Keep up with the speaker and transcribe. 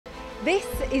This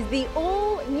is the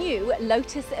all-new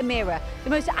Lotus Emira, the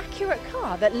most accurate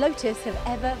car that Lotus have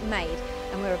ever made,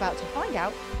 and we're about to find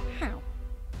out how.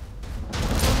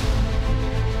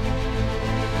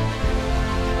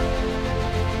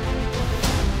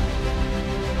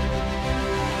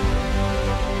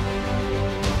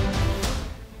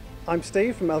 I'm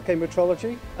Steve from LK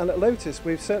Metrology, and at Lotus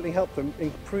we've certainly helped them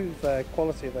improve the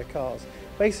quality of their cars.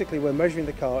 Basically, we're measuring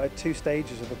the car at 2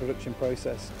 stages of the production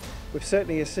process. We've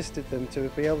certainly assisted them to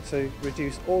be able to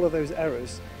reduce all of those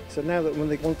errors, so now that when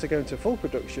they want to go into full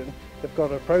production, they've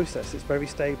got a process that's very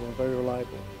stable and very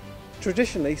reliable.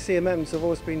 Traditionally, CMMs have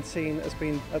always been seen as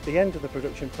being at the end of the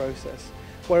production process,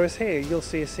 whereas here you'll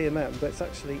see a CMM that's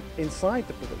actually inside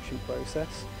the production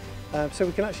process, so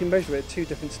we can actually measure it at 2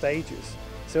 different stages.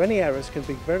 So any errors can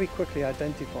be very quickly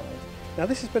identified. Now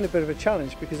this has been a bit of a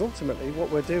challenge because ultimately what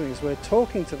we're doing is we're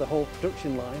talking to the whole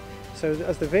production line, so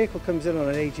as the vehicle comes in on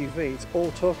an AGV, it's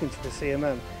all talking to the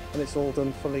CMM and it's all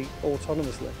done fully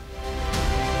autonomously.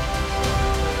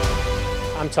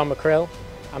 I'm Tom Mackrill.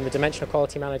 I'm the Dimensional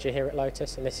Quality Manager here at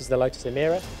Lotus, and this is the Lotus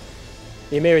Emira.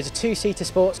 The Emira is a 2-seater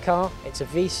sports car. It's a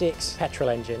V6 petrol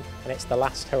engine and it's the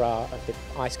last hurrah of the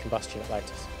ICE combustion at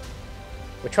Lotus.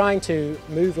 We're trying to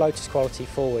move Lotus quality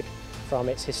forward from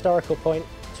its historical point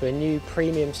to a new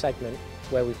premium segment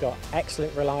where we've got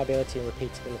excellent reliability and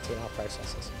repeatability in our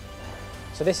processes.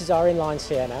 So this is our inline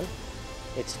CMM.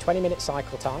 It's a 20-minute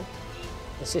cycle time.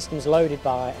 The system's loaded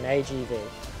by an AGV.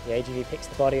 The AGV picks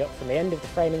the body up from the end of the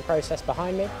framing process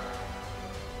behind me,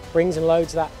 brings and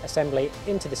loads that assembly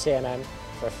into the CMM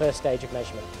for a first stage of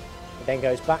measurement. It then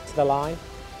goes back to the line.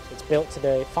 It's built to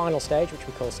the final stage, which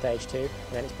we call stage 2, and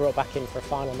then it's brought back in for a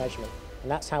final measurement. And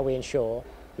that's how we ensure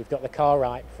we've got the car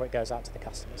right before it goes out to the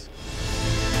customers.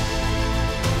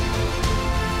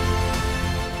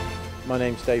 My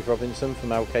name's Dave Robinson from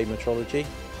LK Metrology.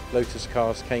 Lotus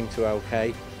Cars came to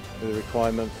LK with a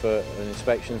requirement for an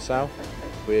inspection cell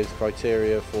with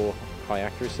criteria for high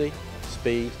accuracy,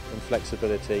 speed and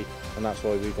flexibility, and that's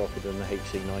why we've offered them the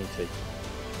HC90.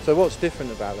 So what's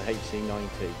different about the HC90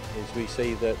 is we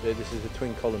see that this is a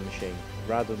twin column machine.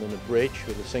 Rather than a bridge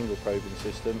with a single probing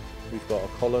system, we've got a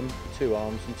column, 2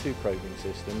 arms and 2 probing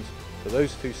systems. So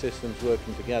those 2 systems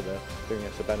working together bring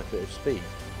us a benefit of speed.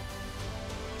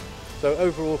 So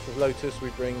overall for Lotus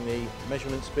we bring the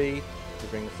measurement speed, we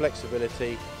bring the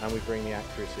flexibility and we bring the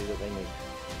accuracy that they need.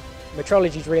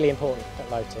 Metrology is really important at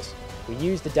Lotus. We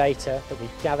use the data that we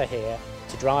gather here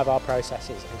to drive our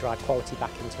processes and drive quality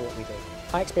back into what we do.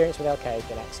 My experience with LK has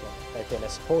been excellent. They've been a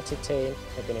supportive team,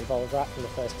 they've been involved right from the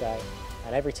first day,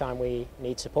 and every time we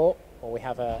need support or we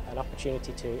have an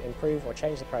opportunity to improve or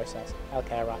change the process,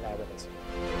 LK are right there with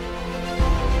us.